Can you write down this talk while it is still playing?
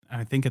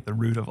I think at the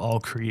root of all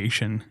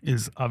creation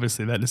is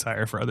obviously that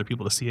desire for other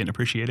people to see it and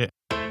appreciate it.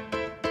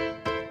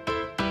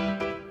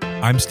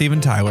 I'm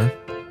Steven Tyler,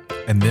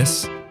 and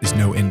this is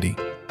No Indie.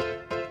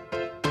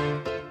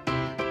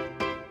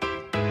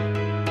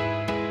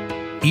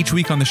 Each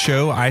week on the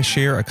show, I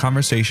share a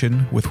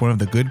conversation with one of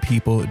the good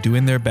people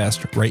doing their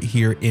best right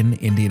here in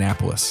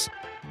Indianapolis.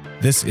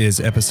 This is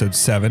episode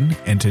 7,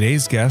 and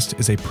today's guest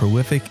is a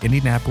prolific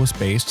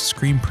Indianapolis-based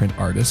screen print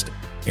artist,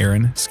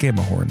 Aaron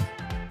Scammahorn.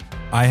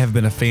 I have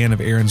been a fan of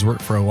Aaron's work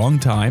for a long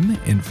time.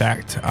 In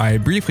fact, I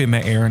briefly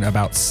met Aaron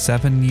about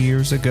 7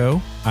 years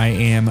ago. I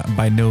am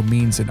by no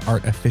means an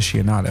art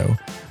aficionado,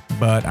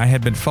 but I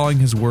had been following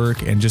his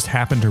work and just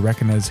happened to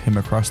recognize him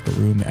across the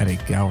room at a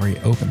gallery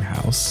open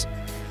house.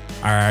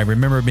 I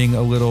remember being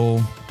a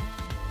little,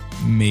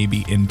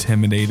 maybe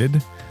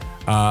intimidated,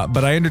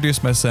 but I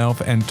introduced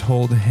myself and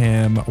told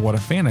him what a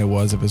fan I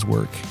was of his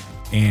work.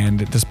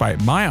 And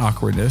despite my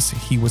awkwardness,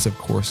 he was, of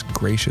course,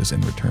 gracious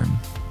in return.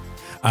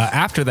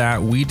 After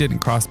that, we didn't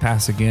cross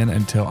paths again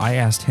until I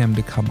asked him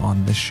to come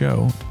on the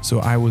show, so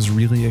I was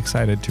really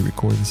excited to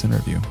record this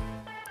interview.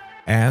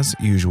 As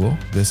usual,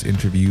 this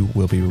interview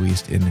will be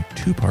released in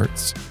 2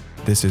 parts.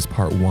 This is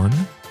part 1.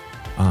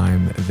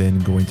 I'm then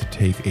going to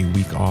take a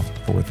week off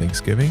for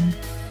Thanksgiving,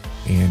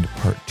 and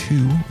part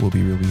 2 will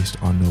be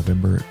released on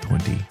November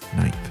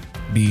 29th.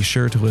 Be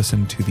sure to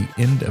listen to the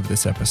end of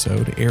this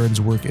episode.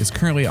 Aaron's work is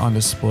currently on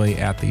display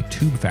at the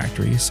Tube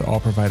Factory, so I'll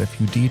provide a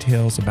few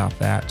details about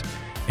that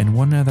and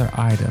one other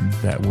item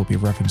that will be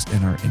referenced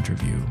in our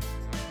interview.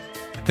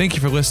 Thank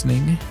you for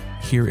listening.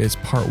 Here is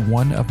part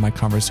 1 of my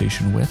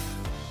conversation with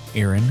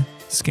Aaron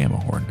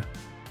Scammahorn.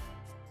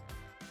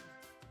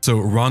 So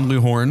Ron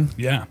Luhorn.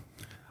 Yeah.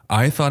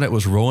 I thought it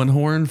was Roland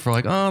Horn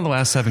for the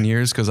last 7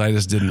 years because I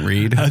just didn't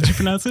read. How'd you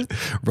pronounce it?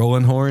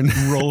 Roland Horn.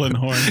 Roland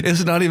Horn.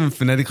 It's not even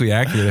phonetically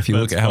accurate if you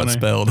look at how it's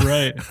spelled.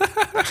 Right.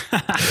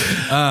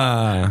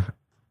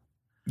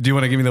 Do you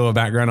want to give me a little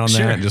background on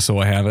that just so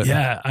I have it?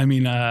 Yeah. I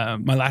mean,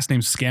 my last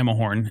name's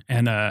Scammahorn,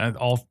 and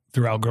all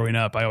throughout growing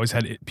up, I always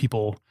had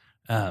people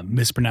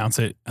mispronounce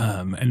it.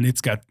 And it's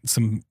got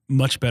some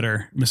much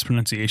better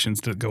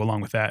mispronunciations to go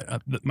along with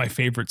that. My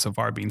favorite so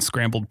far being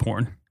scrambled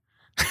porn.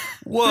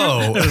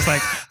 Whoa. It was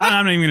like,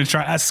 I'm not even going to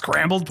try.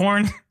 Scrambled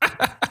porn.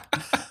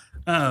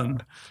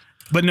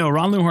 But no,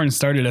 Ron Luhorn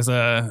started as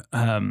a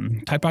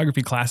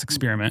typography class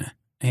experiment.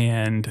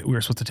 And we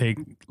were supposed to take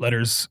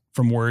letters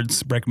from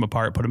words, break them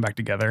apart, put them back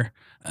together.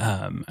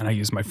 And I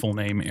used my full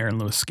name, Aaron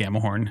Lewis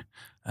Scammahorn,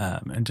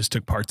 and just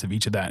took parts of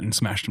each of that and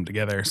smashed them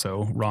together.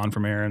 So Ron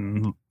from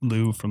Aaron,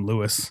 Lou from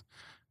Lewis,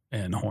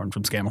 and Horn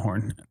from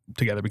Scammahorn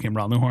together became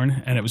Ron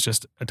Luhorn. And it was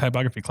just a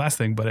typography class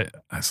thing, but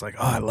I was like,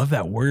 oh, I love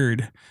that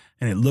word.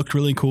 And it looked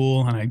really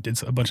cool. And I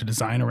did a bunch of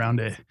design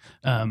around it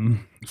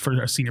for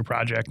our senior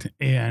project.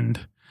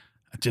 And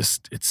it's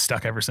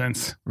stuck ever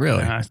since.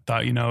 Really? And I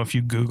thought, if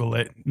you Google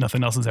it,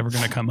 nothing else is ever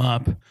going to come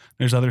up.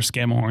 There's other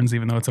Scammahorns,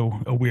 even though it's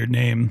a weird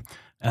name.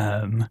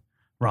 Ron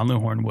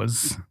Luhorn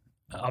was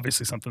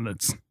obviously something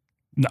that's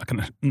not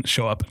going to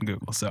show up in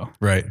Google. So,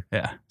 right.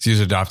 Yeah. So you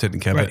just adopted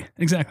and kept it.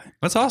 Exactly.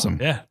 That's awesome.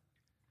 Yeah.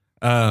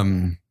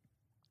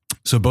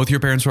 So both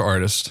your parents were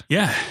artists.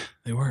 Yeah,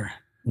 they were.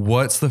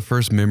 What's the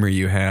first memory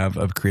you have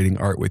of creating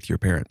art with your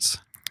parents?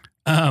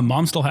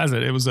 Mom still has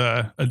it. It was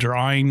a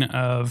drawing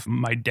of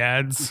my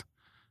dad's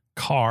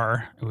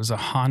car. It was a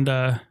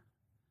Honda.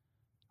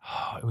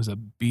 Oh, it was a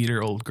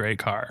beater old gray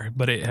car,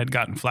 but it had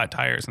gotten flat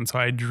tires. And so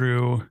I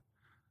drew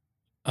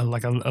a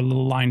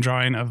little line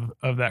drawing of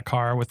that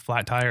car with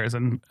flat tires.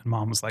 And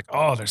Mom was like,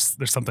 oh, there's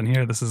something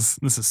here. This is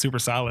super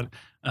solid.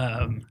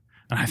 And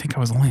I think I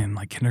was only in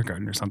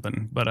kindergarten or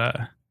something, but,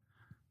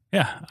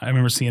 yeah, I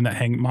remember seeing that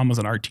hang. Mom was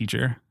an art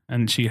teacher,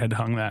 and she had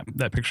hung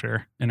that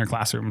picture in her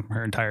classroom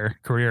her entire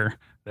career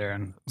there,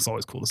 and it's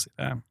always cool to see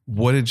that.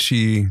 What did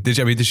she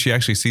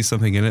actually see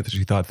something in it that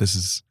she thought this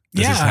is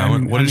how?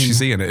 What did she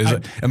see in it?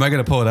 Am I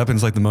going to pull it up and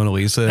it's like the Mona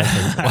Lisa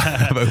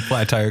of a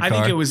flat tire car? I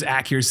think it was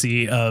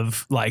accuracy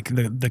of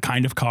the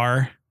kind of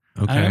car.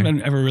 Okay. I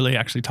haven't ever really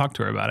actually talked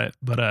to her about it,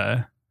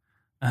 but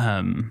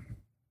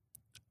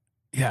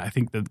yeah, I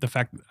think the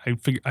fact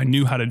I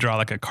knew how to draw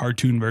a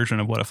cartoon version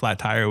of what a flat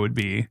tire would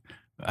be.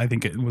 I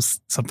think it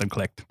was something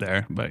clicked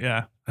there, but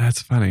yeah.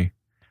 That's funny.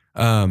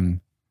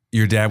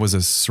 Your dad was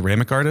a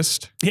ceramic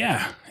artist?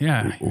 Yeah.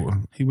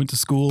 He went to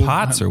school.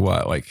 Pots or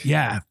what?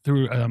 Yeah,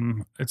 through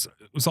it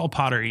was all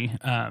pottery.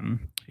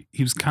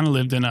 He was kind of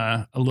lived in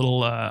a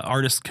little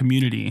artist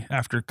community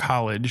after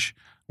college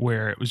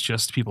where it was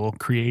just people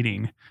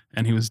creating,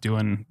 and he was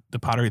doing the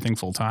pottery thing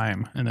full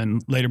time, and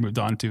then later moved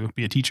on to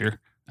be a teacher.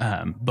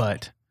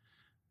 But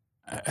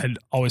I had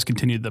always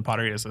continued the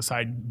pottery as a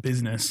side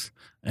business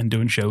and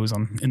doing shows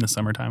in the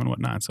summertime and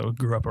whatnot. So I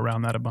grew up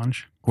around that a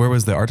bunch. Where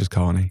was the artist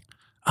colony?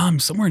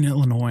 Somewhere in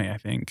Illinois, I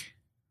think.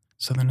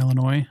 Southern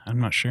Illinois. I'm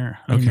not sure.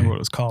 I don't remember what it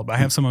was called, but I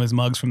have some of his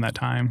mugs from that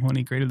time when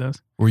he created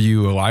those. Were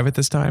you alive at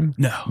this time?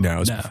 No, it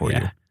was before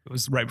you. It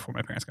was right before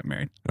my parents got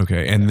married.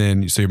 Okay. And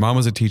then, so your mom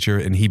was a teacher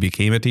and he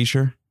became a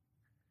teacher?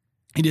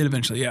 He did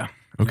eventually. Yeah.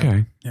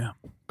 Okay. Yeah.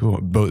 Cool.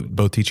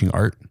 Both teaching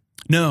art?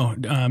 No,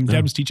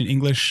 Dad was teaching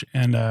English,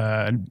 and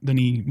then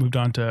he moved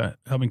on to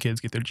helping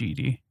kids get their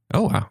GED.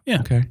 Oh, wow.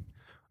 Yeah. Okay.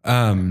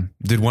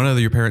 Did one of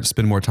your parents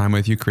spend more time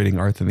with you creating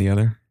art than the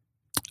other?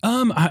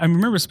 I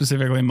remember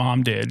specifically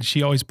Mom did.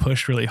 She always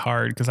pushed really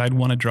hard because I'd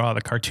want to draw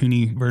the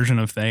cartoony version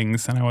of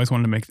things, and I always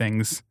wanted to make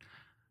things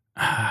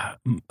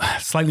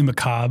slightly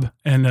macabre.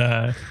 And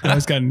I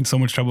always got in so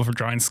much trouble for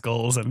drawing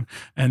skulls,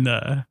 and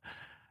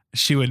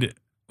she would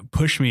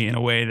push me in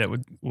a way that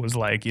was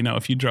like,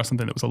 if you draw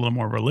something that was a little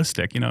more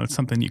realistic, it's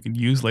something you could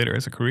use later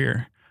as a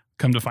career.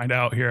 Come to find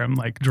out, here I'm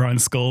like drawing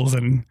skulls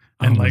and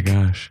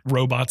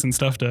robots and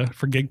stuff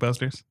for gig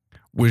busters.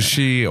 Was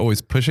she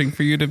always pushing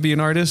for you to be an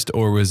artist,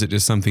 or was it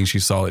just something she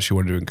saw that she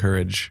wanted to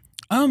encourage?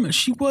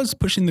 She was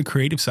pushing the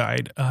creative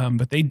side,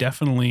 but they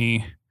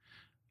definitely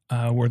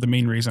were the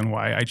main reason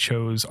why I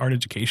chose art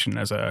education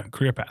as a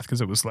career path,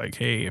 because it was like,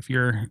 hey,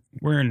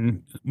 we're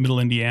in Middle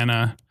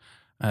Indiana.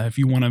 If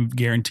you want to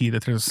guarantee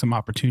that there's some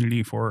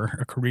opportunity for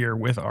a career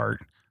with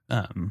art,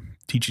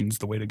 teaching's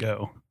the way to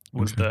go,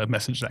 was the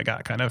message that I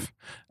got kind of.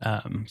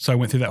 So I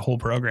went through that whole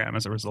program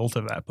as a result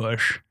of that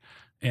push,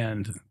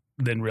 and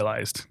then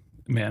realized,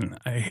 man,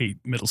 I hate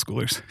middle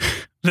schoolers.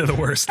 They're the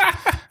worst.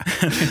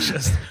 They're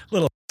just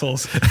little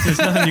assholes. There's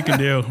nothing you can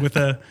do with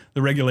the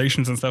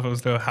regulations and stuff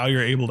as to how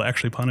you're able to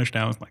actually punish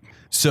now.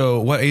 So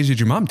what age did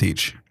your mom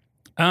teach?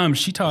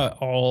 She taught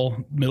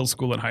all middle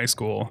school and high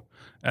school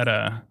at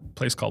a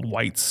place called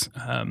White's.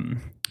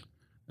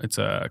 It's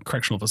a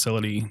correctional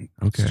facility.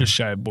 Okay. It's just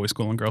shy of boys'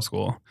 school and girls'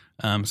 school.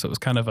 So it was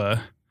kind of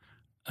a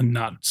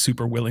not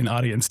super willing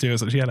audience too.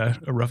 So she had a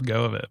rough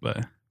go of it,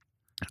 but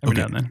every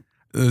now and then.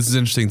 This is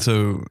interesting.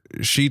 So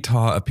she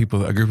taught a group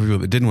of people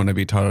that didn't want to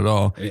be taught at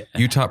all. Yeah.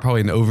 You taught probably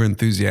an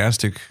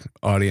over-enthusiastic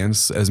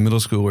audience as middle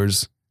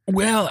schoolers.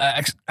 Well,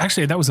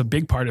 actually, that was a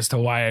big part as to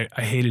why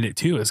I hated it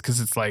too, is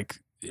because it's like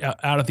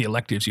out of the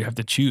electives, you have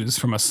to choose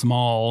from a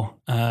small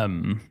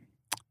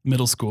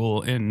middle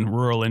school in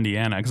rural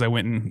Indiana, because I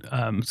went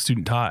and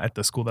student taught at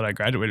the school that I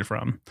graduated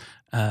from.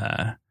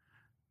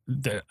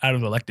 Out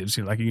of the electives,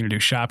 you're like, you're going to do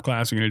shop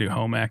class, you're going to do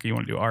home ec, you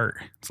want to do art.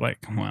 It's like,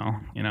 well,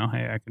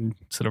 hey, I can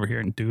sit over here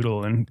and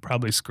doodle and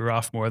probably screw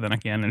off more than I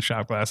can in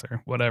shop class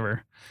or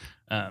whatever.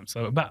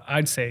 So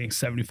I'd say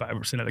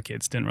 75% of the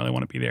kids didn't really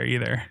want to be there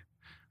either.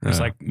 There's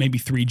like maybe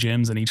 3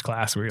 gyms in each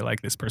class where you're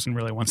like, this person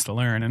really wants to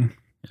learn. And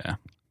yeah.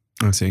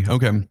 I see.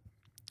 Okay.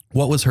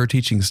 What was her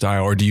teaching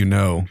style, or do you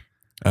know?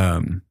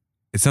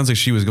 It sounds like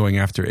she was going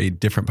after a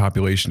different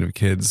population of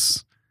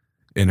kids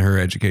in her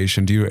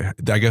education.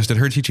 I guess, did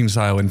her teaching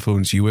style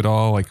influence you at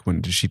all? Like,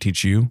 when did she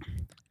teach you?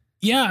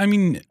 Yeah. I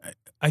mean,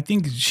 I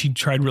think she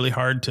tried really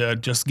hard to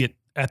just get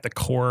at the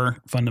core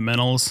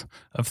fundamentals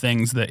of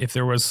things, that if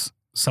there was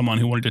someone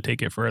who wanted to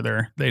take it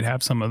further, they'd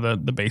have some of the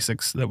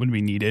basics that would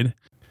be needed.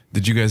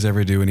 Did you guys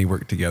ever do any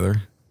work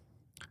together?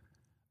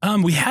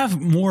 We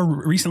have more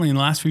recently in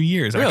the last few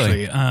years,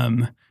 really?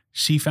 Actually.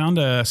 She found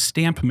a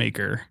stamp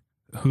maker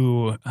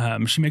who,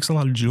 she makes a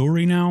lot of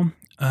jewelry now.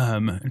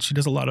 And she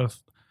does a lot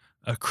of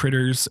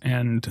critters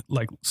and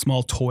like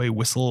small toy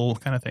whistle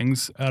kind of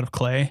things out of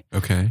clay.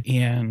 Okay.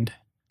 And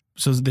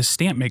so this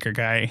stamp maker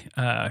guy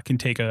can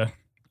take a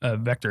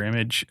vector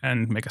image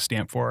and make a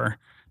stamp for her.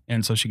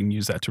 And so she can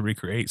use that to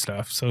recreate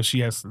stuff. So she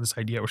has this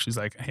idea where she's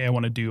like, hey, I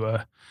want to do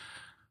a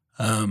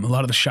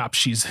lot of the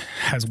shops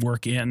has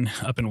work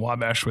up in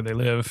Wabash where they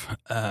live,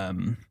 are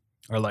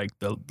like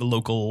the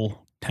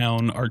local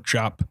town art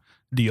shop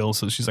deal.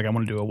 So she's like, I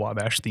want to do a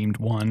Wabash themed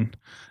one.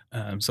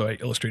 So I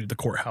illustrated the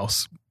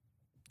courthouse,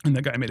 and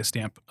the guy made a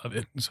stamp of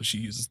it. So she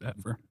uses that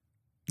for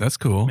that's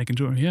cool. Making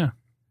jewelry. Yeah.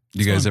 Do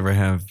you guys ever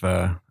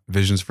have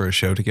visions for a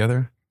show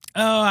together?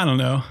 Oh, I don't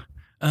know.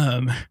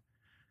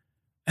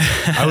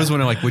 I was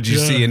wondering, like, would you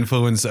see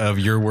influence of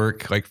your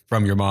work, like,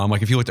 from your mom?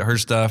 Like, if you looked at her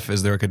stuff,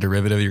 is there like a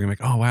derivative? You're gonna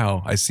be like, oh,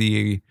 wow, I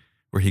see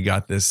where he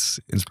got this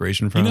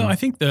inspiration from. I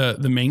think the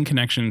main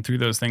connection through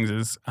those things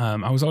is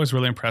I was always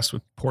really impressed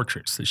with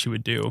portraits that she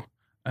would do.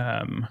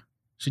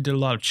 She did a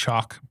lot of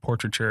chalk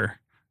portraiture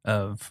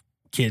of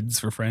kids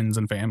for friends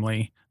and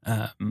family.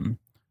 I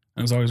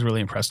was always really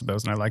impressed with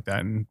those, and I like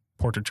that. And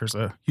portraiture is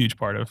a huge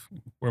part of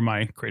where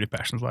my creative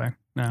passions lie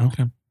now.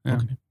 Okay. Yeah.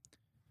 Okay.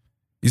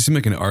 You seem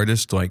like an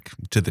artist, like,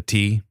 to the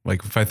T.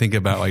 Like, if I think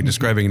about like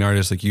describing an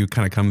artist, like, you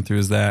kind of come through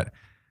as that.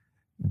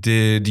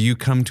 Did you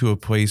come to a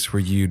place where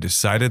you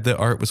decided that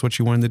art was what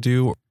you wanted to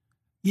do?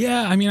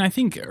 Yeah, I mean, I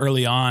think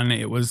early on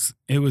it was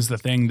the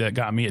thing that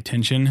got me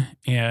attention,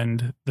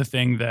 and the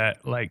thing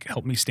that like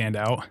helped me stand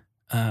out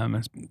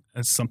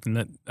as something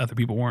that other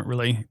people weren't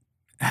really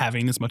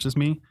having as much as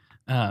me.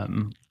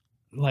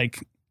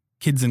 Like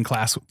kids in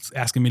class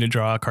asking me to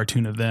draw a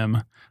cartoon of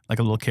them, like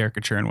a little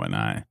caricature and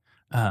whatnot.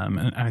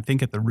 And I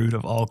think at the root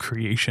of all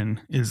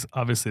creation is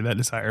obviously that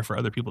desire for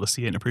other people to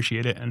see it and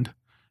appreciate it and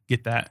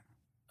get that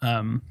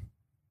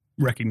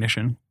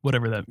recognition,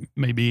 whatever that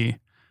may be,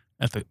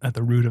 at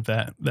the root of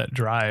that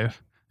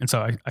drive. And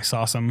so I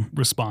saw some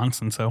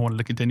response, and so I wanted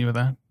to continue with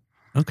that.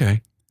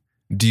 Okay.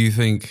 Do you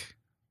think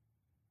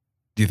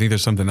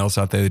there's something else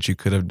out there that you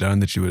could have done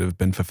that you would have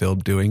been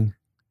fulfilled doing?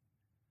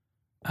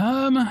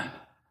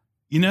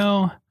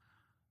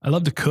 I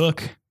love to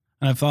cook.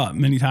 And I've thought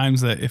many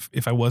times that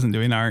if I wasn't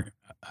doing art,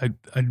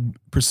 I'd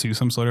pursue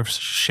some sort of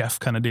chef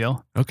kind of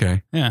deal.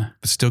 Okay. Yeah.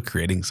 But still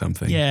creating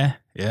something. Yeah.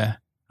 Yeah.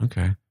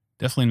 Okay.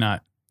 Definitely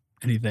not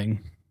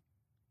anything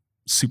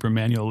super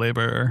manual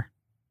labor or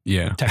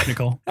Yeah.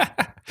 technical.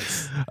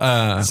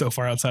 So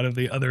far outside of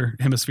the other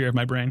hemisphere of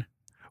my brain.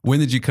 When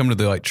did you come to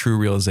the like true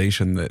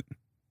realization that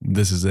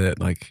this is it?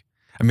 Like,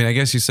 I mean, I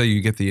guess you say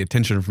you get the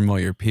attention from all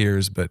your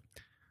peers, but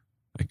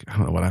like, I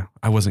don't know what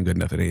I wasn't good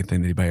enough at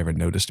anything that anybody ever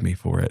noticed me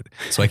for it.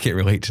 So I can't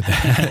relate to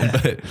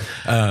that.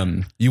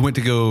 But you went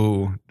to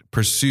go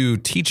pursue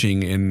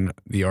teaching in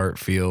the art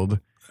field,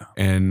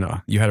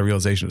 and you had a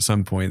realization at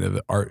some point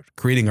that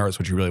creating art is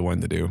what you really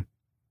wanted to do.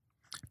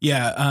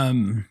 Yeah.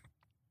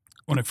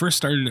 When I first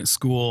started at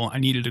school, I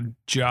needed a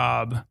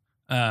job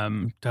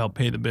to help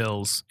pay the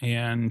bills.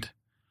 And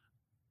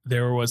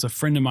there was a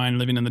friend of mine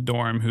living in the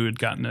dorm who had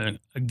gotten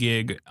a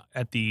gig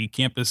at the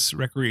campus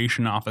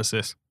recreation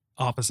offices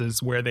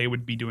where they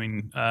would be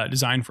doing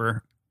design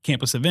for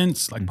campus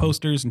events like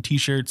posters and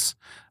T-shirts,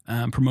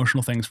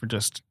 promotional things for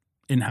just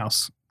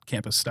in-house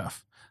campus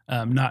stuff.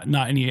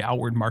 Not any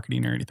outward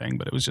marketing or anything,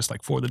 but it was just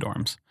like for the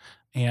dorms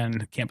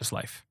and campus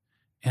life.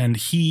 And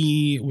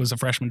he was a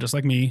freshman just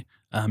like me,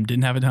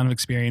 didn't have a ton of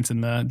experience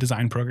in the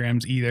design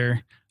programs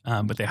either,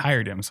 but they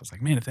hired him. So I was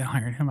like, man, if they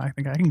hired him, I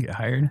think I can get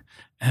hired.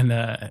 And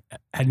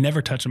had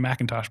never touched a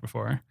Macintosh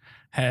before,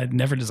 had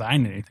never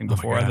designed anything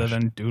before other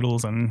than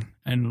doodles and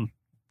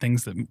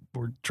things that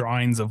were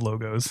drawings of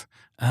logos.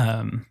 But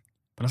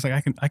I was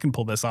like, I can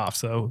pull this off.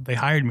 So they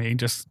hired me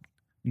just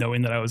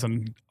knowing that I was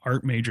an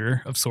art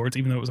major of sorts,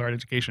 even though it was art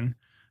education.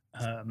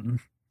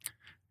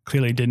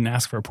 Clearly didn't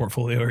ask for a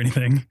portfolio or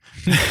anything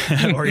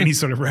or any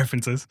sort of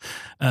references.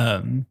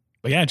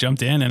 But yeah, I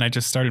jumped in and I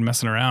just started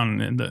messing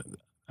around. And I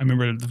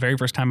remember the very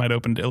first time I'd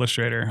opened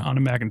Illustrator on a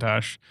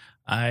Macintosh,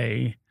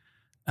 I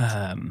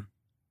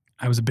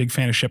was a big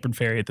fan of Shepard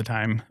Fairey at the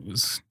time. It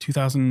was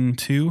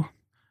 2002.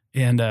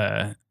 And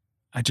I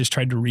just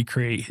tried to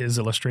recreate his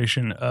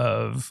illustration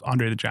of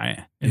Andre the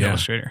Giant in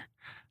Illustrator.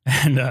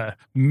 And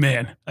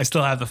man, I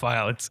still have the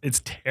file.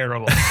 It's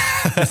terrible.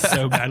 It's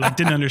so bad. Like,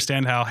 didn't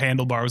understand how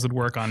handlebars would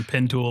work on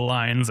pen tool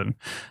lines. And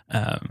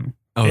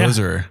those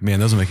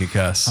will make you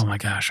cuss. Oh my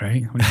gosh,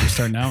 right? When you're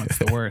starting out, it's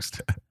the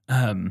worst.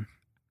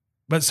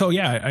 But so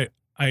yeah,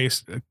 I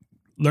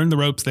learned the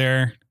ropes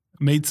there.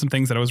 Made some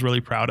things that I was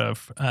really proud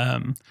of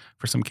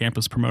for some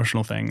campus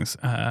promotional things.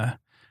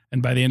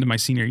 And by the end of my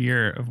senior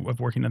year of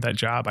working at that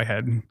job, I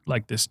had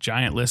like this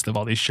giant list of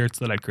all these shirts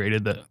that I'd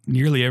created that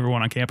nearly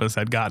everyone on campus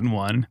had gotten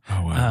one.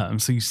 Oh, wow.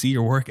 So you see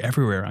your work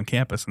everywhere on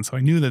campus. And so I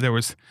knew that there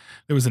was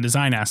a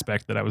design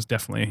aspect that I was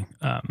definitely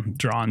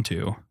drawn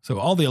to. So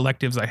all the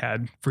electives I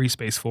had free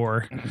space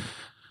for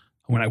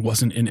when I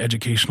wasn't in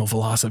educational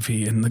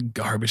philosophy and the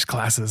garbage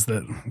classes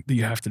that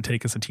you have to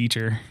take as a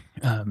teacher,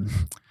 I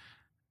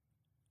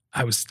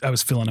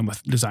was filling them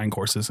with design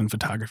courses and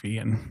photography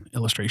and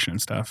illustration and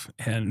stuff.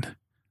 And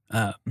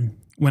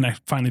when I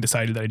finally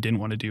decided that I didn't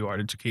want to do art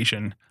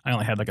education, I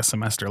only had like a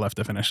semester left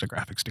to finish a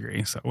graphics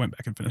degree. So I went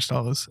back and finished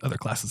all those other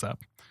classes up.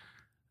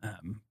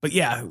 But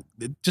yeah,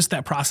 just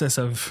that process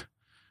of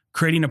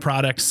creating a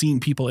product, seeing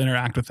people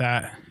interact with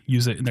that,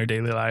 use it in their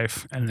daily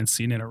life, and then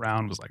seeing it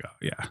around was like, oh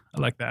yeah,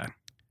 I like that. I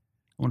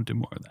want to do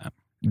more of that.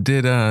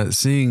 Did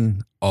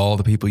seeing all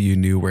the people you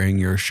knew wearing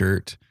your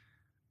shirt,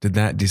 did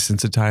that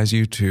desensitize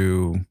you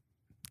to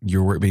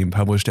your work being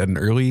published at an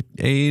early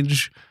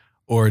age?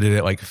 Or did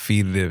it like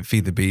feed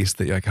the beast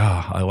that you're like,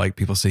 oh, I like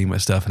people seeing my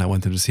stuff and I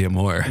want them to see it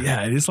more?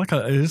 Yeah, it is like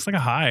a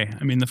high.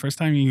 I mean, the first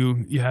time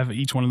you have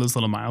each one of those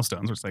little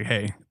milestones where it's like,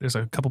 hey, there's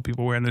a couple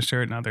people wearing this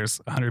shirt. Now there's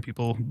 100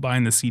 people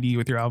buying the CD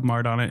with your album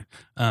art on it.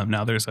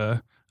 Now there's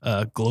a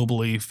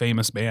globally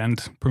famous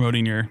band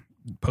promoting your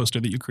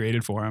poster that you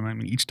created for them. I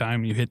mean, each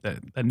time you hit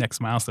that next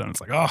milestone,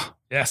 it's like, oh,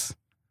 yes,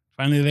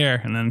 finally there.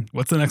 And then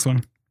what's the next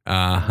one?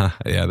 Yeah,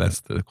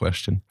 that's the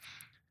question.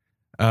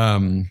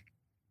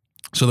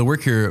 So the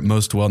work you're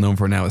most well known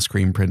for now is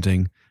screen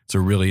printing. It's a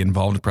really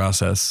involved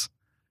process.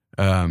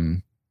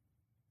 What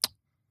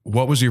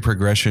was your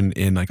progression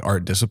in like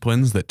art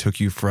disciplines that took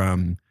you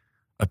from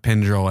a pen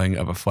drawing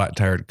of a flat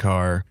tired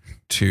car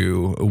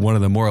to one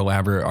of the more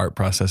elaborate art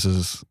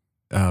processes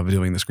of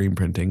doing the screen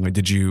printing? Like,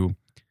 did you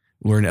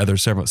learn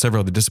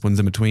several of the disciplines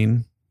in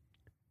between?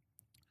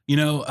 You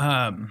know,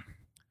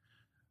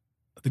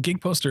 the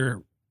gig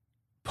poster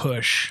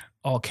push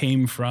all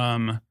came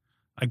from,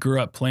 I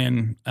grew up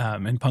playing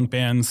in punk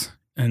bands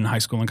in high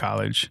school and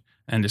college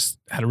and just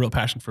had a real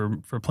passion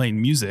for playing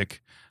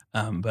music.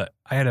 But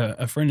I had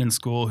a friend in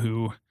school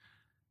who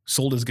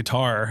sold his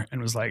guitar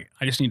and was like,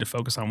 I just need to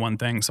focus on one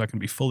thing so I can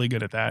be fully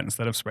good at that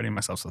instead of spreading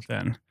myself so thin.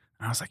 And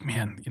I was like,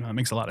 man, that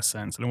makes a lot of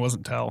sense. And it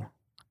wasn't until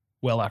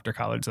well after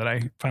college that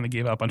I finally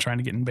gave up on trying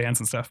to get in bands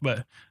and stuff.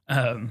 But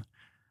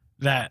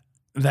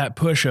that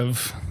push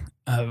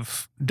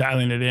of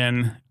dialing it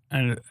in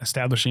and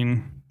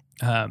establishing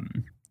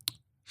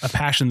a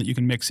passion that you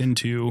can mix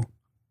into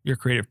your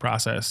creative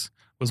process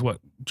was what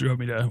drove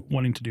me to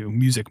wanting to do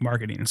music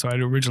marketing. So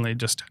I'd originally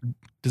just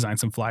designed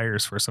some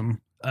flyers for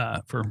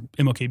for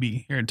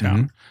MOKB here in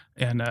town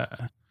and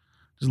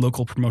just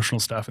local promotional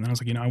stuff. And then I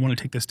was like, I want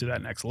to take this to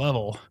that next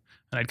level.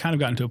 And I'd kind of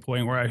gotten to a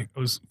point where I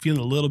was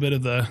feeling a little bit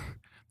of the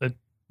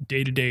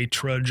day-to-day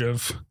trudge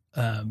of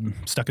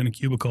stuck in a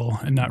cubicle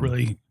and not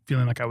really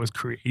feeling like I was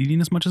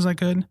creating as much as I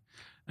could.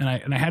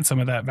 And I had some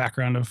of that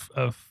background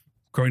of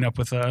growing up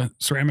with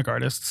ceramic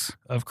artists,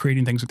 of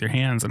creating things with your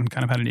hands, and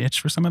kind of had an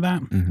itch for some of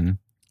that.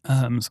 So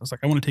I was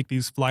like, I want to take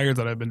these flyers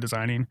that I've been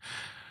designing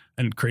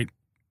and create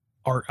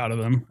art out of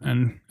them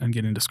and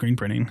get into screen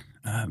printing.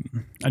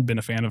 I'd been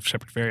a fan of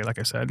Shepard Fairey, like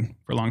I said,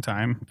 for a long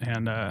time.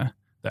 And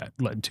that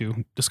led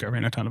to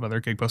discovering a ton of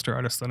other gig poster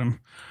artists that I'm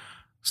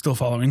still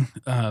following.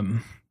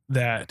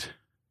 That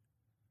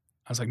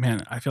I was like,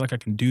 man, I feel like I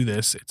can do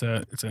this. It's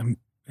a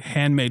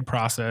handmade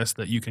process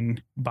that you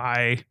can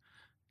buy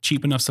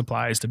cheap enough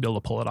supplies to be able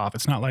to pull it off.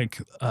 It's not like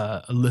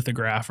a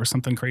lithograph or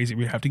something crazy.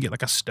 We have to get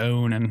like a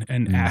stone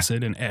and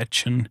acid and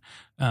etch and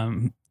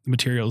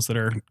materials that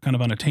are kind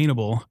of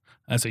unattainable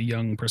as a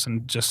young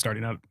person just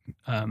starting out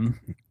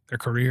their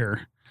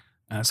career.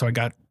 So I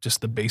got just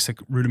the basic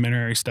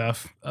rudimentary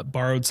stuff,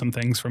 borrowed some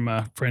things from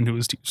a friend who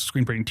was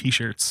screen printing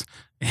t-shirts,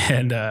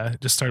 and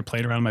just started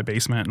playing around in my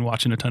basement and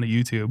watching a ton of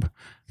YouTube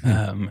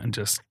and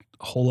just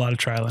a whole lot of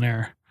trial and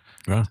error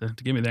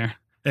to get me there.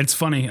 It's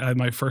funny.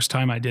 My first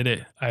time I did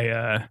it,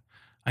 I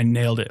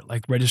nailed it.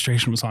 Like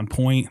registration was on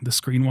point. The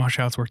screen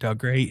washouts worked out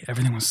great.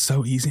 Everything was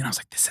so easy. And I was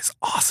like, this is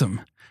awesome.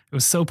 It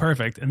was so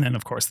perfect. And then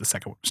of course the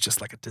second one was just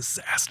like a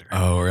disaster.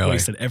 Oh, really? I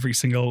wasted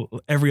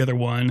every other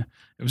one.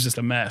 It was just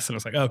a mess. And I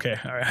was like, okay,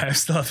 all right, I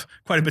still have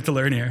quite a bit to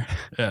learn here.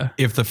 Yeah.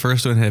 If the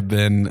first one had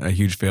been a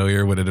huge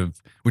failure, would you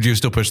have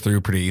still pushed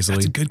through pretty easily?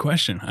 That's a good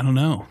question. I don't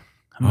know.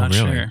 I'm not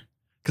really? sure.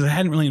 Because I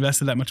hadn't really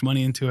invested that much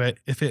money into it.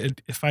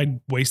 If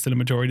I'd wasted a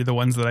majority of the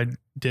ones that I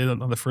did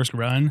on the first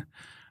run,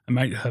 I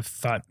might have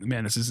thought,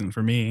 man, this isn't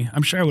for me.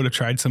 I'm sure I would have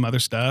tried some other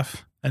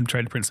stuff and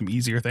tried to print some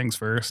easier things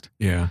first.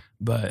 Yeah.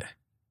 But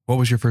what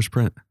was your first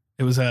print?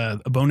 it was a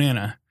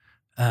Bonana.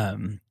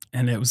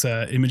 And it was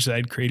an image that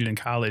I'd created in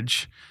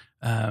college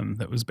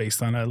that was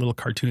based on a little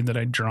cartoon that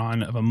I'd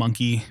drawn of a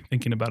monkey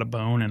thinking about a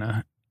bone and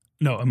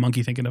a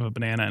monkey thinking of a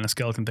banana and a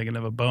skeleton thinking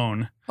of a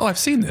bone. Oh, I've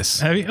seen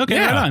this. Have you? Okay,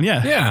 Yeah. right on.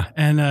 Yeah. Yeah.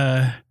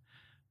 And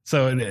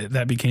so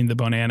that became the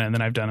Bonana. And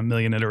then I've done a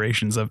million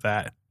iterations of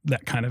that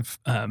kind of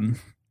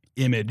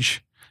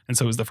image. And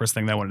so it was the first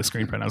thing that I wanted to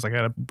screen print. I was like, I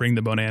got to bring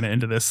the Bonana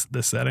into this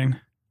setting.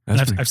 And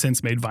I've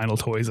since made vinyl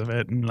toys of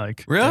it. And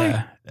like, Really?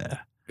 Yeah.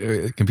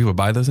 Can people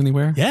buy those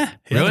anywhere? Yeah.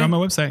 Really? They're on my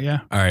website.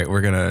 Yeah. All right,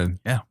 we're gonna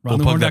We'll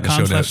plug that in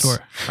the show notes. /store.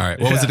 All right,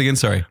 what was it again?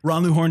 Sorry.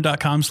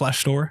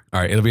 ronluhorn.com/store. All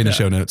right, it'll be in the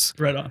show notes.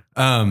 Right on.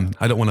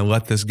 I don't want to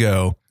let this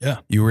go. Yeah.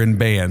 You were in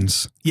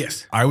bands.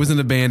 Yes. I was in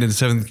a band in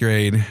 7th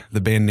grade.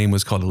 The band name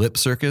was called Lip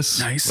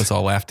Circus. Nice. Let's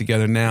all laugh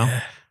together now.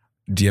 Yeah.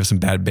 Do you have some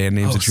bad band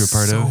names that you were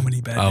part of? So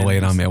many bad I'll lay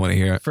it names. on me. I want to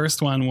hear it.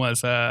 First one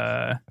was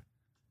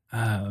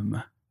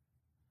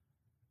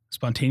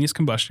Spontaneous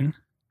Combustion,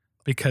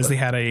 because they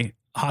had a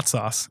hot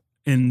sauce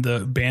in the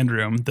band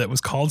room that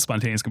was called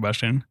Spontaneous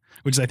Combustion,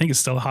 which I think is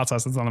still a hot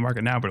sauce that's on the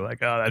market now, but like,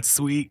 oh, that's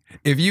sweet.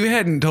 If you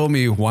hadn't told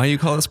me why you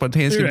call it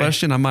Spontaneous You're right.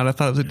 Combustion, I might have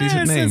thought it was a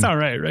decent name. It's all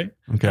right, right?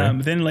 Okay.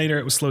 Then later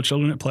it was Slow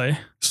Children at Play.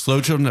 Slow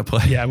Children at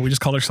Play. Yeah, we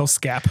just called ourselves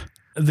SCAP.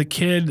 The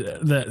kid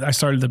that I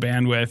started the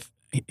band with,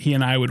 he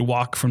and I would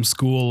walk from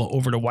school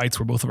over to White's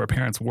where both of our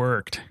parents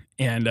worked.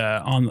 And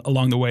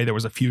along the way, there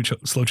was a few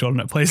Slow Children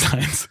at Play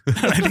signs.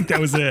 I think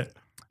that was it.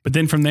 But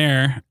then from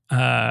there,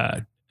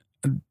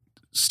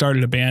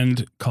 started a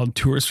band called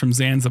Tours from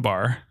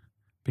Zanzibar,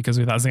 because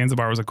we thought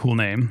Zanzibar was a cool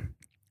name.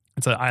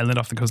 It's an island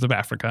off the coast of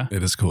Africa.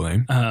 It is a cool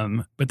name.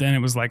 But then it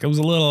was a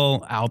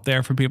little out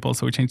there for people,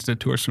 so we changed it to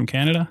Tours from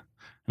Canada,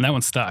 and that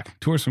one stuck.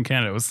 Tours from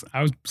Canada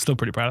I was still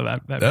pretty proud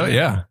of that. Oh, band.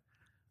 yeah.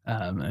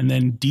 And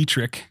then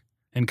Dietrich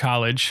in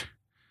college,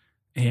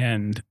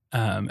 and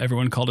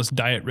everyone called us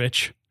Diet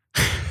Rich.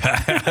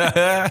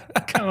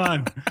 Come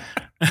on.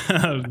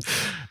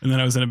 And then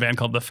I was in a band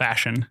called The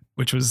Fashion,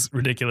 which was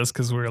ridiculous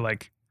because we were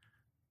like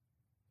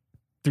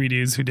 3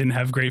 dudes who didn't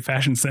have great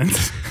fashion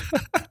sense.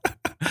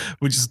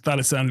 We just thought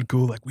it sounded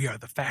cool. Like, we are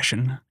The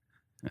Fashion.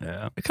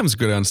 Yeah. It comes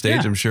good on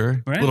stage, Yeah. I'm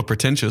sure. Right? A little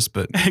pretentious,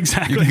 but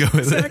Exactly. you can go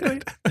with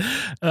exactly. it.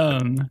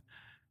 And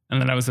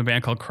then I was in a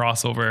band called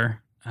Crossover.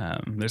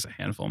 There's a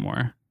handful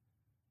more.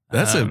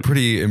 That's a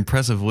pretty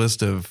impressive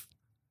list of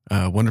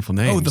wonderful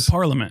names. Oh, The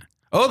Parliament.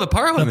 Oh, the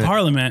Parliament. The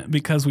Parliament,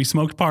 because we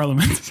smoked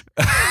Parliament.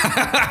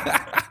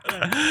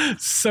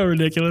 So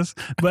ridiculous.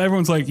 But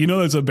everyone's like,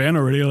 there's a band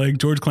already, like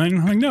George Clinton.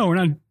 I'm like, no, we're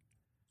not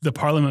the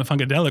Parliament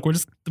Funkadelic. We're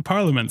just the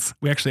Parliaments.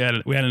 We actually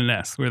added an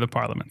S. We're the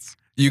Parliaments.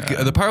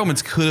 The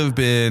Parliaments could have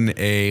been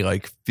a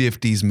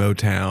 50s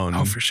Motown.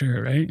 Oh, for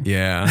sure, right?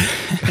 Yeah.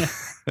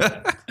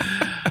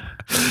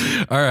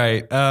 All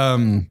right.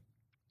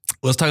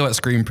 Let's talk about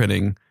screen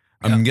printing.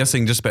 I'm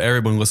guessing just about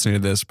everyone listening to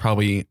this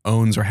probably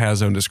owns or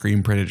has owned a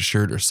screen printed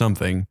shirt or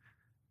something,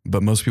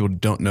 but most people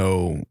don't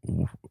know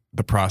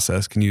the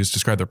process. Can you just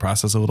describe the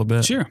process a little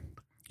bit? Sure.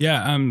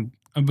 Yeah.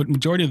 But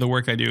majority of the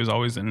work I do is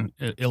always in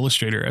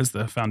Illustrator as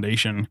the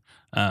foundation.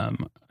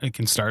 It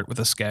can start with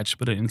a sketch,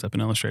 but it ends up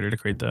in Illustrator to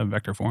create the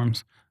vector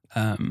forms.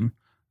 And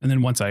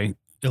then once I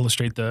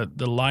illustrate the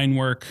line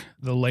work,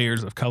 the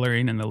layers of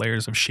coloring, and the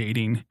layers of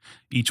shading,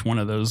 each one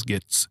of those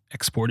gets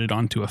exported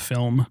onto a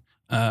film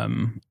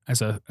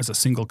as a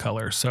single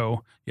color.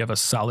 So you have a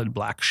solid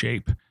black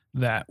shape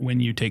that when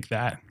you take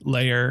that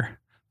layer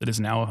that is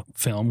now a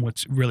film,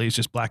 which really is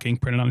just black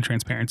ink printed on a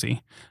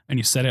transparency, and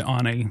you set it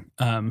on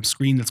a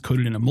screen that's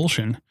coated in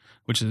emulsion,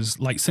 which is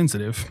light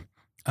sensitive,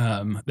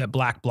 that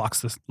black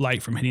blocks the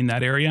light from hitting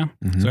that area.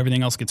 So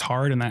everything else gets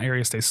hard and that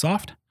area stays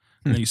soft.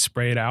 And then you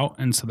spray it out,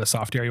 and so the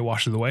soft area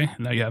washes away.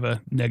 And now you have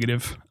a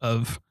negative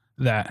of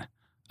that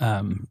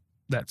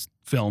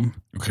film.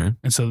 Okay.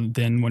 And so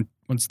then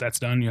once that's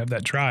done, you have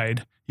that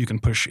dried, you can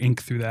push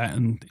ink through that,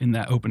 and in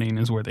that opening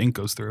is where the ink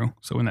goes through.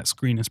 So when that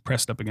screen is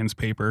pressed up against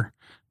paper,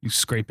 you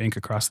scrape ink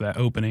across that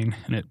opening,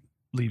 and it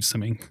leaves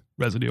some ink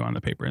residue on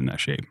the paper in that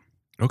shape.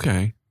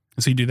 Okay.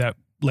 And so you do that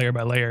layer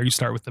by layer. You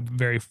start with the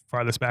very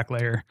farthest back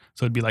layer.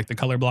 So it'd be like the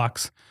color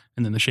blocks,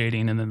 and then the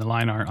shading, and then the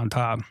line art on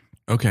top.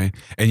 Okay.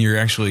 And you're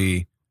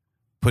actually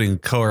putting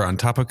color on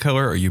top of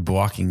color, or are you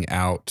blocking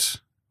out,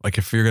 like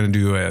if you're going to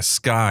do a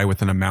sky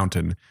within a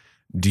mountain,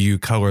 do you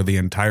color the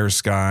entire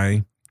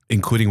sky,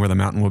 including where the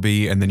mountain will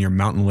be, and then your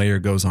mountain layer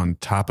goes on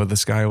top of the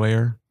sky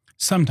layer?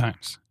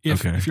 Sometimes.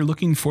 If you're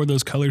looking for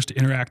those colors to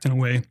interact in a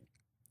way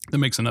that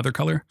makes another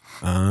color,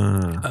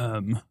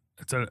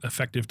 it's an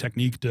effective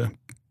technique to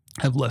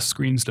have less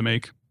screens to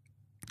make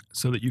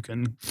so that you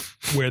can,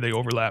 where they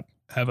overlap,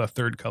 have a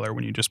third color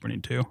when you just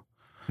printing two.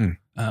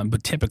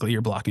 But typically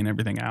you're blocking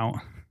everything out.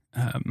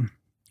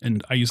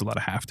 And I use a lot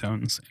of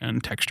halftones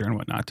and texture and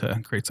whatnot to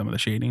create some of the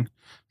shading,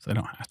 so I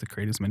don't have to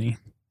create as many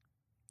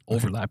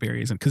overlap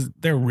areas. And because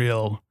they're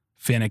real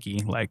finicky,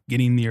 like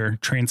getting your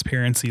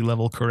transparency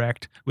level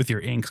correct with your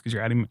inks, because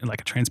you're adding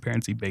like a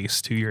transparency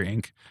base to your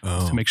ink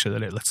to make sure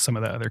that it lets some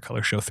of the other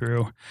color show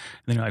through. And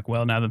then you're like,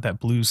 well, now that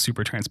blue's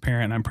super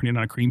transparent and I'm printing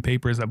on a cream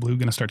paper, is that blue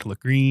going to start to look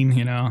green?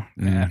 You know,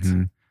 it's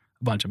a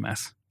bunch of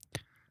mess.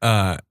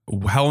 How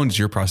long does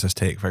your process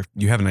take? If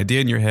you have an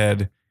idea in your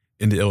head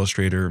into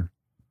Illustrator,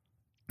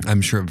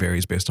 I'm sure it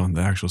varies based on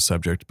the actual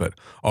subject, but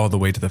all the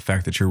way to the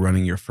fact that you're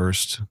running your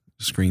first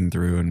screen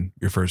through and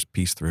your first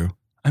piece through.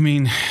 I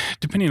mean,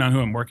 depending on who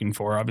I'm working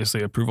for,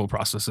 obviously approval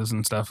processes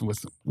and stuff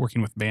with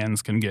working with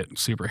bands can get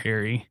super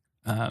hairy.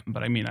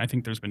 But I mean, I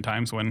think there's been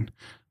times when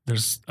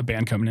there's a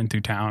band coming in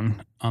through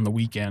town on the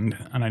weekend,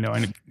 and I know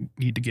I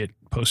need to get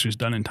posters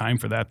done in time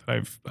for that.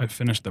 I've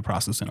finished the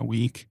process in a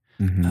week,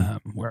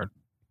 where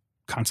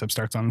concept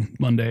starts on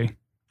Monday,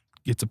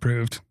 gets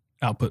approved,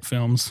 output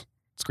films,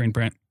 screen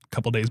print a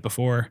couple days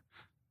before.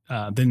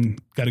 Then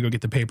got to go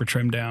get the paper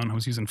trimmed down. I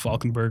was using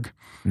Falkenberg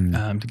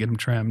to get them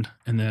trimmed,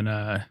 and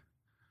then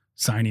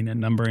signing and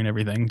numbering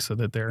everything so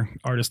that they're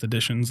artist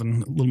editions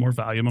and a little more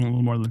valuable and a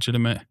little more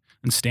legitimate,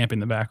 and stamping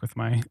the back with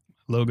my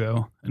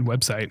logo and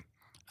website.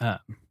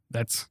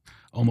 That's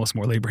almost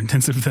more labor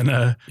intensive than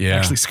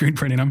actually screen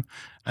printing them,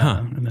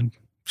 and then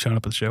showing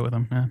up at the show with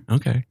them. Yeah.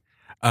 Okay.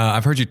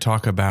 I've heard you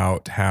talk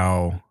about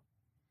how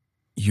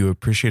you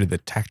appreciated the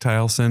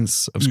tactile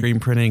sense of screen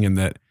printing, and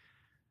that,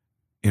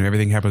 you know,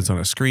 everything happens on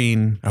a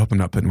screen. I hope I'm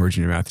not putting words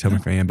in your mouth. Tell me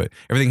if I am, but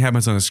everything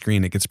happens on a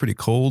screen. It gets pretty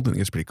cold and it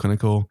gets pretty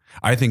clinical.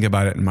 I think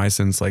about it in my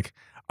sense, like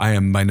I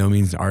am by no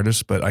means an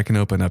artist, but I can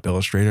open up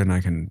Illustrator and I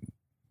can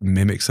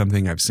mimic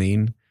something I've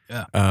seen.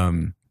 Yeah.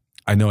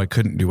 I know I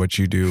couldn't do what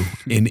you do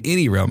in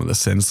any realm of the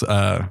sense.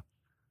 I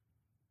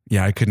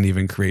couldn't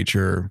even create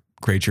your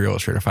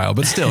Illustrator file,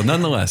 but still,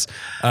 nonetheless,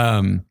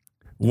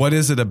 what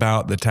is it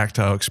about the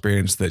tactile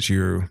experience that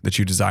you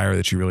desire,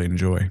 that you really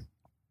enjoy?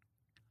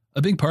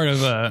 A big part of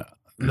the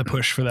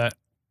push for that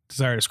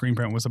desire to screen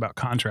print was about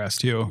contrast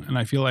too. And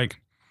I feel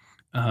like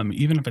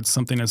even if it's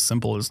something as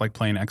simple as like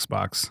playing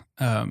Xbox,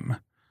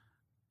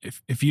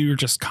 if you're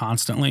just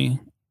constantly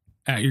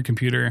at your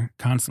computer,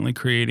 constantly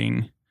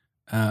creating,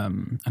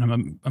 and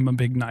I'm a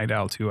big night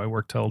owl too. I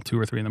work till 2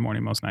 or 3 in the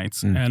morning most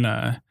nights, and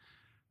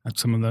that's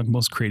some of the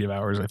most creative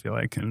hours I feel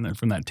like, and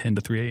from that 10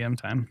 to 3 a.m.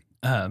 time.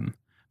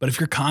 But if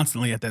you're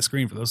constantly at that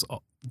screen for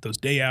those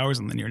day hours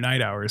and then your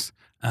night hours,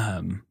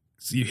 so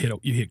you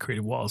hit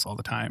creative walls all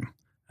the time,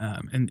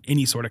 and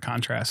any sort of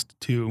contrast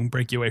to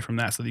break you away from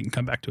that so that you can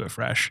come back to it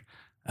fresh.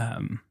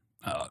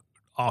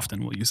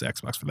 Often we'll use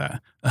Xbox for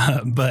that,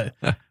 but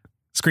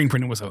screen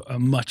printing was a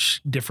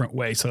much different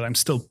way. So I'm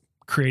still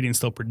creating,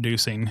 still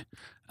producing,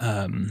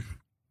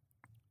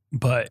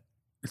 but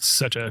it's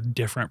such a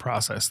different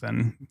process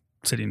than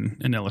sitting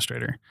in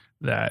Illustrator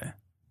that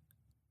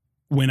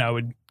when I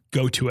would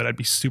go to it, I'd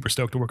be super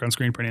stoked to work on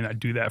screen printing. I'd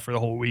do that for the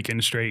whole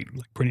weekend straight,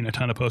 like printing a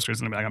ton of posters,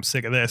 and I'd be like, I'm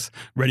sick of this,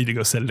 ready to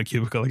go sit at a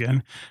cubicle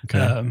again.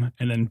 Okay.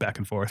 And then back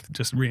and forth,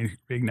 just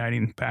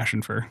reigniting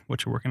passion for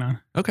what you're working on.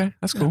 Okay,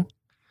 that's cool.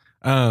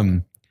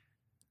 So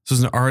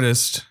as an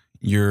artist,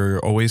 you're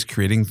always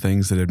creating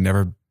things that have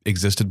never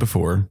existed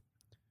before.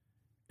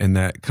 And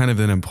that kind of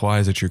then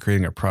implies that you're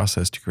creating a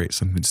process to create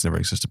something that's never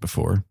existed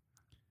before.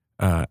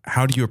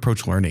 how do you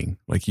approach learning?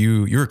 Like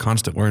you're a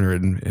constant learner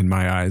in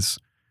my eyes.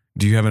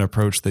 Do you have an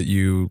approach that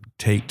you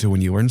take to when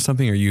you learn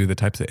something? Are you the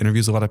type that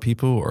interviews a lot of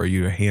people, or are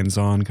you a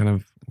hands-on kind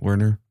of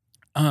learner?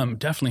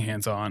 Definitely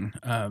hands-on.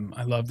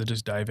 I love to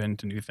just dive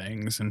into new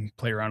things and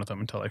play around with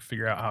them until I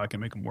figure out how I can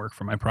make them work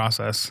for my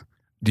process.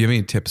 Do you have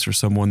any tips for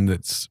someone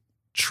that's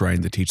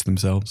trying to teach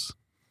themselves?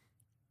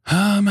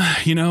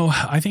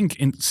 I think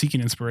seeking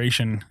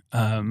inspiration,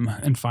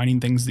 and finding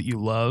things that you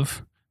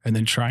love and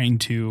then trying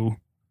to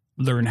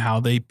learn how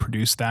they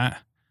produce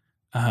that.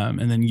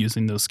 And then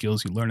using those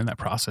skills you learn in that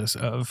process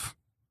of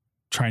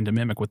trying to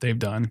mimic what they've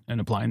done and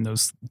applying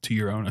those to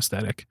your own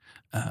aesthetic.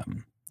 I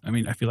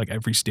feel like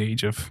every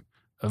stage of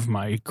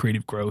my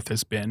creative growth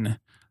has been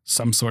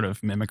some sort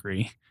of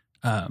mimicry,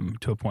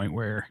 to a point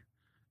where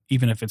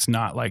even if it's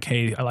not like,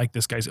 hey, I like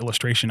this guy's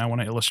illustration, I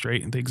want to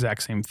illustrate the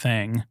exact same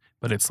thing,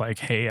 but it's like,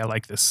 hey, I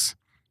like this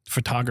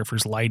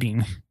photographer's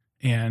lighting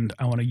and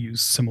I want to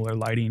use similar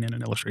lighting in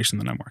an illustration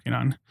that I'm working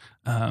on.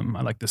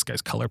 I like this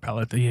guy's color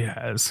palette that he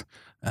has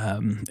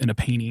in a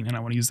painting, and I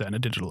want to use that in a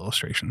digital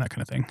illustration, that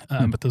kind of thing.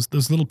 But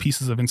those little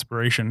pieces of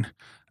inspiration,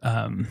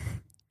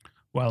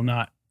 while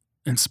not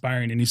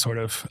inspiring any sort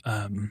of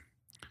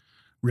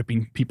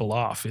ripping people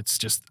off, it's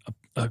just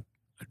a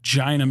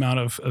giant amount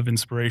of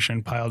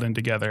inspiration piled in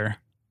together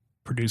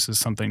produces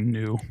something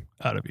new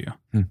out of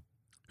you.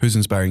 Who's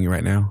inspiring you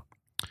right now?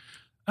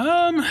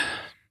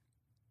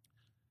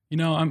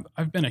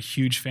 I've been a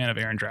huge fan of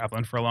Aaron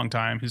Draplin for a long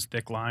time. His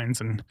thick lines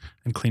and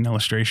clean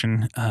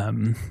illustration.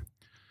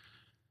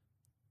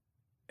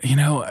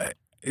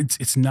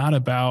 It's not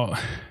about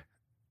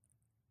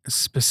a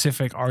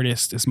specific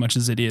artist as much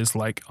as it is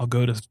like I'll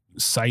go to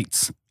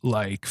sites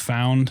like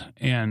Found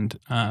and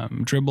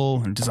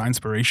Dribbble and Design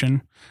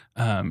Inspiration,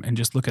 and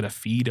just look at a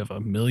feed of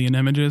 1 million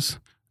images,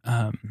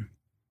 and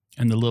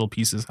the little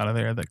pieces out of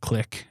there that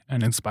click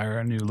and inspire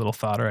a new little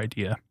thought or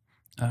idea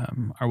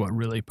are what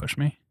really push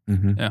me.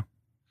 Mm-hmm. Yeah.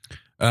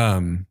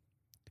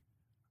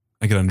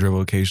 I get on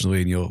Dribbble occasionally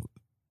and you'll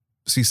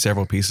see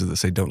several pieces that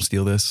say, don't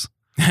steal this.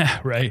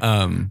 Right.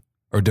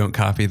 Or don't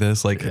copy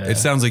this. Like, It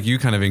sounds like you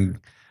kind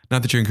of,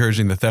 not that you're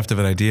encouraging the theft of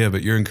an idea,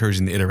 but you're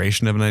encouraging the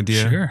iteration of an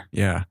idea. Sure.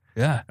 Yeah.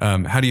 Yeah.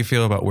 How do you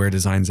feel about where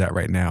design's at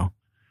right now?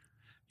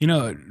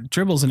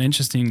 Dribbble's an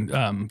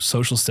interesting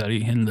social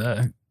study in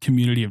the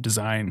community of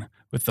design,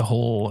 with the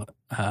whole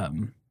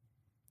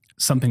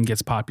something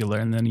gets popular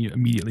and then you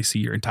immediately see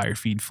your entire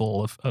feed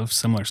full of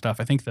similar stuff.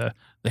 I think the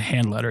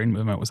hand lettering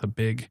movement was a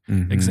big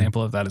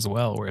example of that as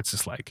well, where it's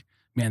just like,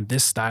 man,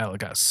 this style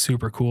got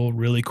super cool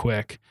really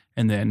quick,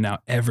 and then now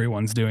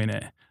everyone's doing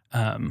it.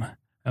 And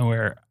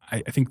where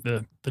I think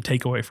the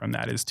takeaway from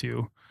that is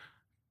to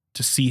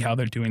see how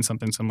they're doing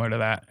something similar to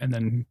that, and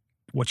then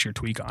what's your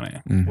tweak on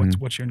it?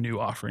 What's your new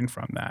offering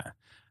from that?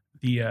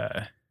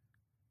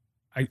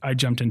 I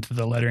jumped into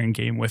the lettering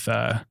game with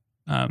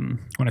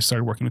when I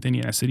started working with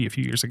Indiana City a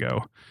few years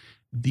ago.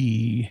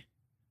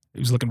 He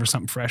was looking for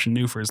something fresh and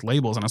new for his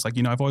labels, and I was like,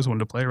 I've always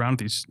wanted to play around with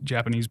these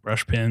Japanese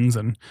brush pens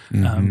and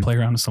play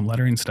around with some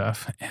lettering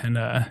stuff. And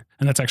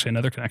that's actually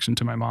another connection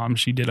to my mom.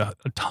 She did a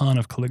ton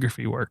of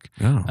calligraphy work.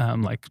 Oh.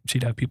 Like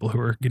she'd have people who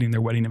were getting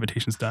their wedding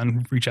invitations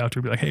done reach out to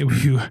her, be like, hey, will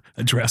you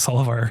address all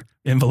of our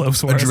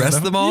envelopes for us? Address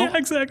them all? Yeah,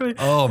 exactly.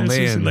 Oh, and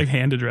man. She like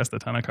hand addressed a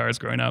ton of cards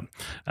growing up.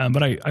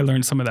 But I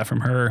learned some of that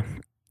from her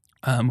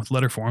with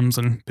letter forms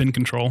and pen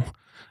control.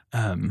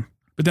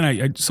 But then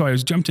I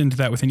was jumped into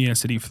that with Indiana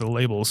City for the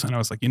labels, and I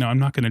was like, I'm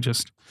not going to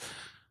just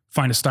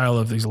find a style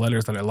of these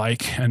letters that I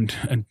like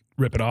and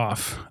rip it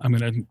off. I'm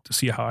going to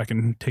see how I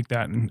can take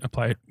that and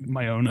apply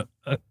my own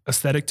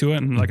aesthetic to it.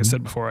 And like I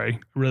said before, I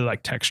really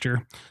like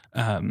texture.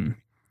 And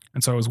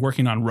so I was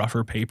working on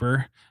rougher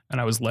paper, and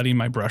I was letting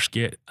my brush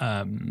get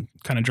kind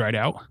of dried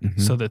out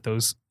so that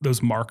those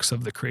marks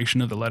of the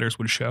creation of the letters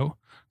would show.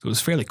 So it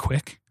was fairly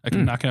quick. I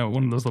could knock out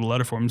one of those little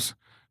letter forms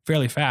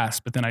fairly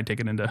fast, but then I take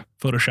it into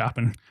Photoshop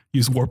and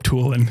use Warp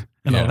Tool and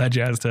all that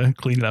jazz to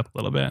clean it up a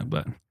little bit.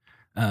 But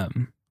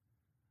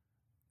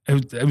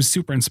it was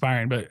super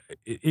inspiring. But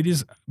it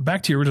is,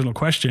 back to your original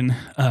question,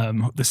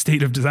 the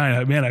state of design.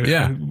 I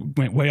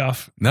went way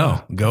off.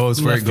 No, go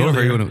where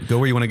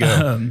you want to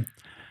go.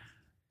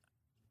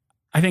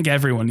 I think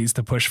everyone needs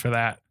to push for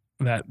that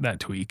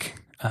tweak,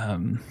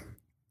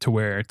 to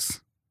where it's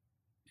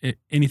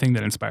anything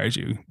that inspires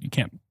you. You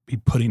can't be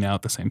putting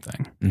out the same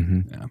thing.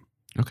 Yeah.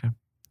 Okay.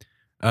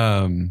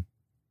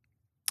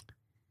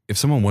 If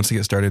someone wants to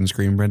get started in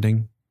screen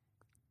printing,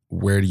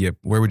 where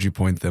would you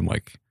point them?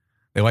 Like,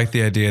 they like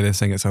the idea, they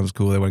think it sounds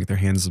cool, they want to get their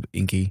hands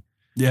inky.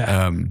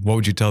 Yeah. What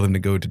would you tell them to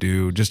go to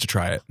do just to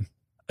try it?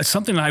 It's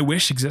something I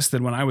wish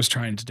existed when I was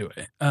trying to do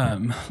it.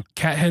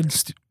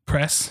 Cathead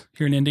Press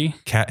here in Indy.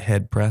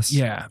 Cathead Press?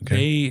 Yeah. Okay.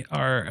 They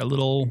are a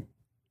little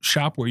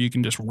shop where you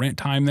can just rent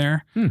time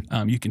there.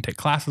 You can take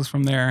classes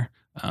from there.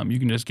 You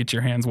can just get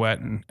your hands wet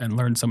and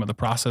learn some of the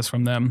process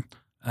from them.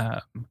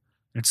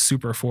 It's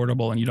super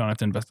affordable, and you don't have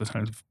to invest a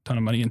ton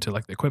of money into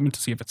like the equipment to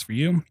see if it's for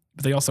you.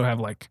 But they also have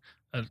like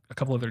a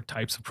couple other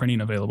types of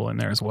printing available in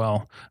there as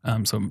well.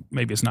 So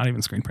maybe it's not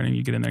even screen printing.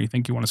 You get in there, you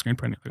think you want to screen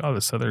print. You're like, oh,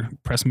 this other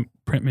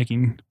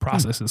printmaking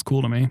process is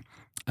cool to me.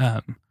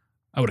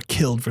 I would have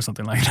killed for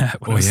something like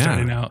that when I was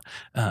starting out.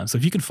 So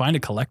if you can find a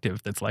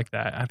collective that's like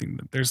that, I think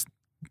that there's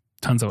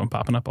tons of them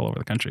popping up all over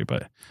the country.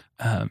 But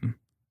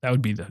that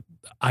would be the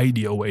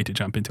ideal way to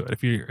jump into it.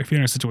 If you're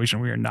in a situation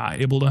where you're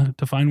not able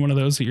to find one of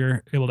those that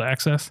you're able to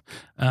access,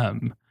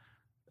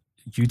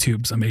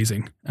 YouTube's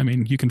amazing. I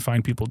mean, you can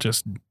find people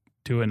just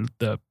doing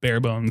the bare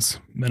bones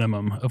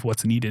minimum of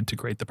what's needed to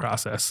create the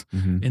process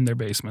in their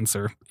basements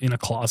or in a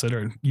closet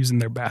or using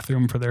their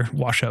bathroom for their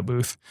washout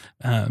booth.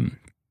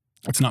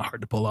 It's not hard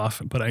to pull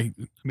off, but I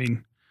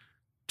mean,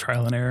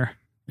 trial and error.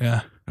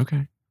 Yeah.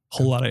 Okay.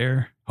 Whole lot of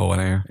error.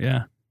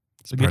 Yeah.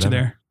 So get you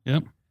there.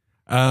 Yep.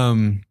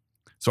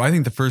 So I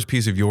think the first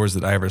piece of yours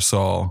that I ever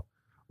saw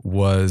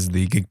was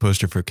the gig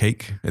poster for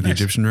Cake at the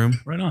Egyptian Room.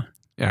 Right on.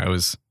 Yeah, it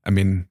was,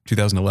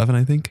 2011,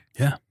 I think.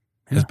 Yeah.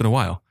 It's been a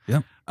while.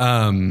 Yep.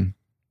 Why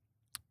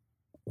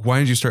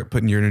did you start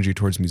putting your energy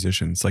towards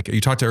musicians? Like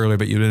you talked earlier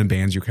about you'd been in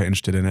bands, you were kind of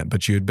interested in it,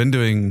 but you had been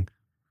doing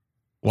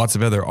lots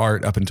of other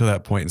art up until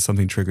that point and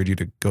something triggered you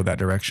to go that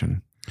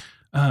direction.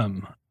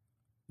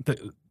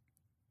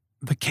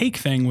 The Cake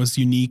thing was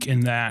unique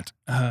in that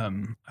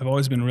I've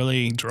always been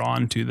really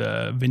drawn to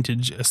the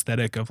vintage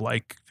aesthetic of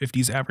like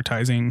 50s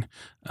advertising,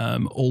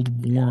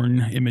 old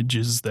worn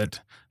images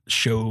that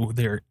show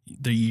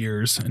the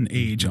years and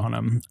age on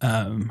them.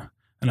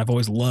 And I've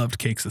always loved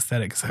Cake's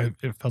aesthetics.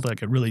 It felt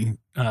like it really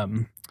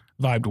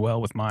vibed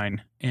well with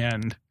mine.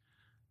 And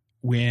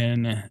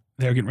when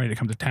they were getting ready to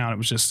come to town, it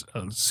was just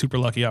a super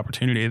lucky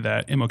opportunity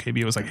that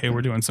MOKB was like, hey,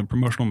 we're doing some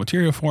promotional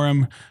material for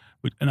him.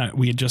 And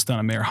we had just done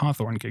a Mayor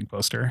Hawthorne gig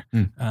poster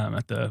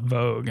at the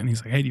Vogue. And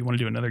he's like, hey, do you want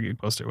to do another gig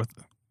poster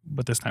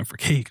but this time for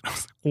Cake? And I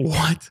was like,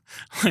 what?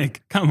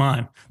 Like, come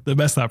on, the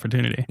best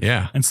opportunity.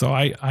 Yeah. And so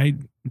I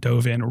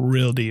dove in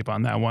real deep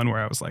on that one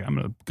where I was like, I'm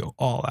going to go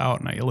all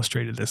out. And I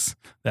illustrated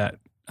that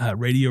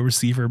radio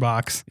receiver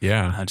box.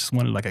 Yeah. I just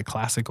wanted like a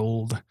classic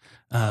old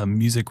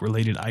music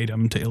related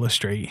item to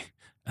illustrate.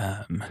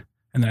 And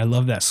then I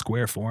love that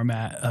square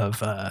format of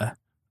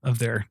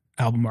their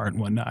album art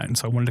and whatnot. And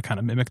so I wanted to kind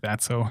of mimic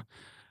that. So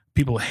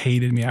people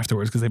hated me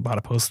afterwards because they bought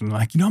a poster and they're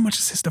like, you know how much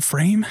is this to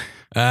frame?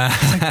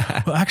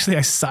 Like, well, actually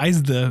I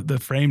sized the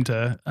frame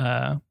to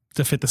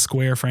fit the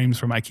square frames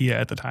from IKEA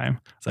at the time.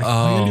 It's like,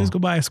 all you gotta do is go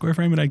buy a square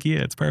frame at IKEA.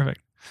 It's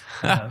perfect.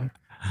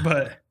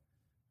 But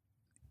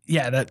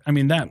yeah,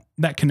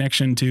 that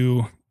connection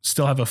to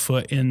still have a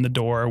foot in the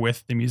door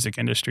with the music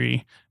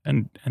industry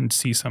and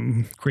see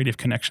some creative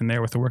connection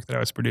there with the work that I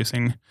was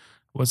producing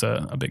was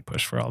a big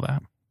push for all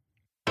that.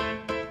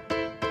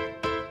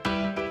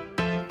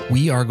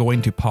 We are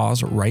going to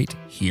pause right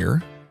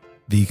here.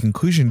 The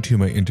conclusion to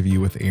my interview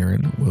with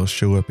Aaron will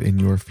show up in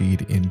your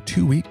feed in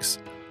 2 weeks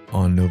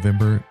on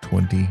November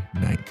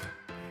 29th.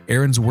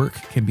 Aaron's work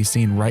can be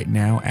seen right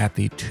now at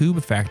the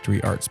Tube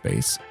Factory Art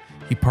Space.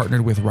 He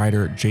partnered with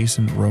writer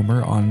Jason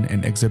Romer on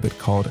an exhibit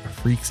called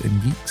Freaks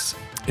and Geeks.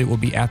 It will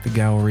be at the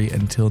gallery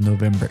until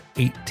November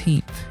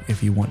 18th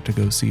if you want to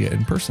go see it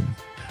in person.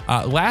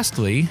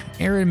 Lastly,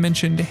 Aaron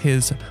mentioned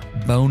his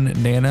Bone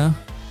Nana,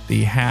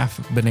 the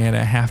half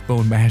banana, half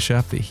bone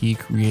mashup that he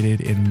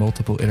created in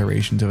multiple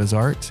iterations of his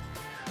art.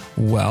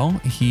 Well,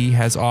 he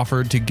has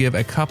offered to give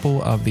a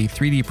couple of the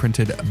 3D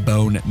printed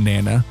Bone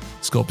Nana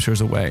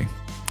sculptures away.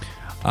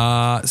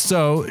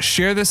 So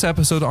share this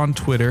episode on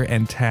Twitter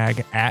and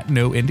tag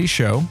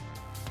 @NoIndieShow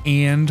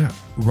and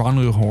Ron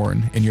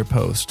Luhorn in your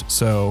post.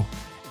 So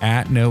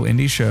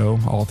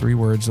 @NoIndieShow, all three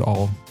words,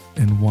 all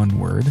in one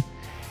word,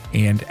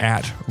 and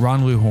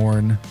 @Ron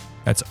Luhorn.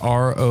 That's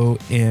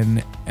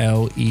RONLEWHORN,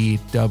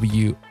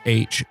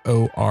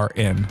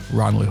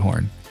 Ron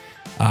Luhorn.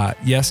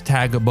 Yes,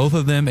 tag both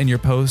of them in your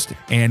post,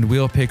 and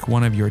we'll pick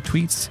one of your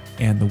tweets,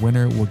 and the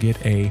winner will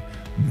get a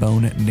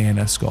Bone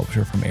Nana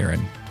sculpture from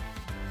Aaron.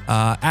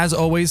 As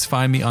always,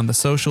 find me on the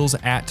socials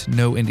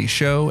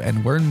 @NoIndieShow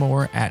and learn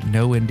more at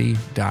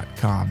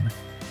noindie.com.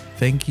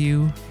 Thank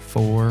you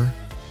for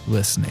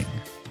listening.